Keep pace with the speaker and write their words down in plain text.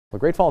The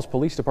Great Falls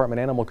Police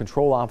Department animal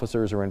control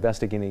officers are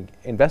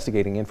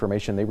investigating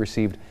information they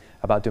received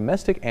about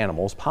domestic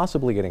animals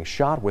possibly getting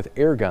shot with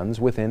air guns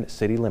within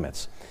city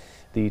limits.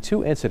 The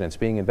two incidents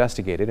being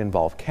investigated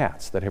involve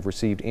cats that have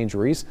received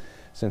injuries.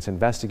 Since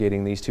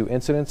investigating these two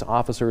incidents,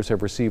 officers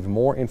have received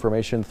more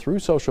information through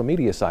social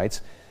media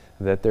sites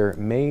that there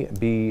may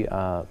be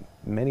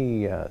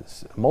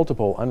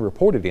multiple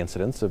unreported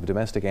incidents of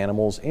domestic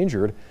animals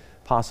injured,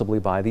 possibly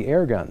by the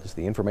air guns.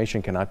 The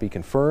information cannot be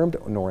confirmed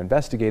nor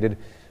investigated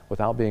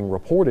without being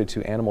reported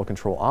to animal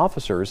control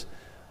officers.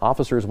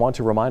 Officers want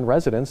to remind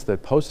residents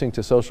that posting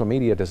to social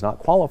media does not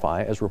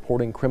qualify as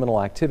reporting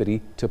criminal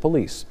activity to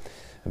police.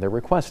 And they're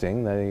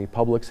requesting the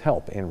public's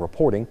help in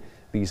reporting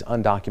these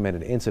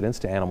undocumented incidents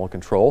to animal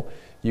control.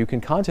 You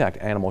can contact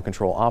animal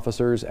control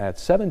officers at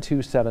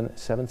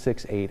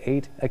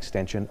 727-7688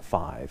 extension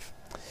 5.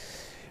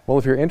 Well,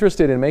 if you're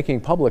interested in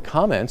making public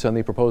comments on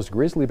the proposed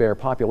grizzly bear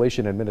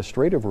population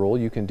administrative rule,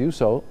 you can do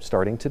so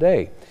starting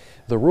today.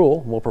 The rule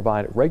will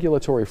provide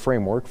regulatory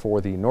framework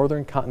for the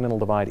Northern Continental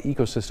Divide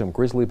ecosystem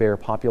grizzly bear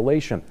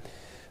population.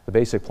 The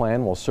basic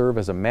plan will serve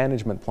as a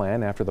management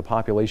plan after the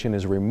population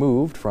is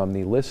removed from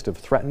the list of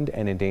threatened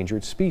and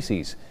endangered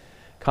species.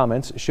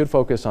 Comments should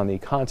focus on the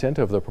content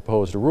of the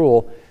proposed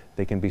rule.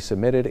 They can be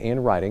submitted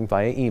in writing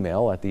via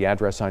email at the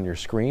address on your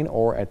screen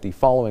or at the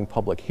following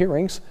public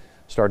hearings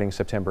starting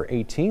September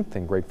 18th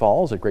in Great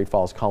Falls at Great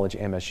Falls College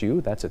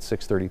MSU. That's at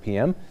 6:30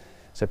 p.m.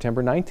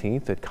 September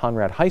 19th at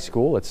Conrad High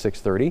School at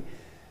 6:30.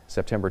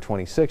 September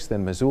 26th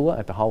in Missoula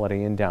at the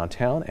Holiday Inn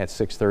downtown at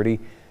 6:30.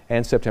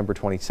 And September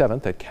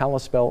 27th at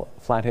Kalispell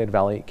Flathead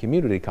Valley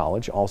Community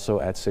College, also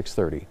at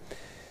 6:30.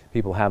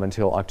 People have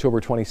until October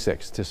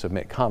 26th to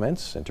submit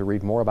comments, and to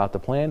read more about the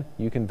plan,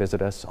 you can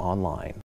visit us online.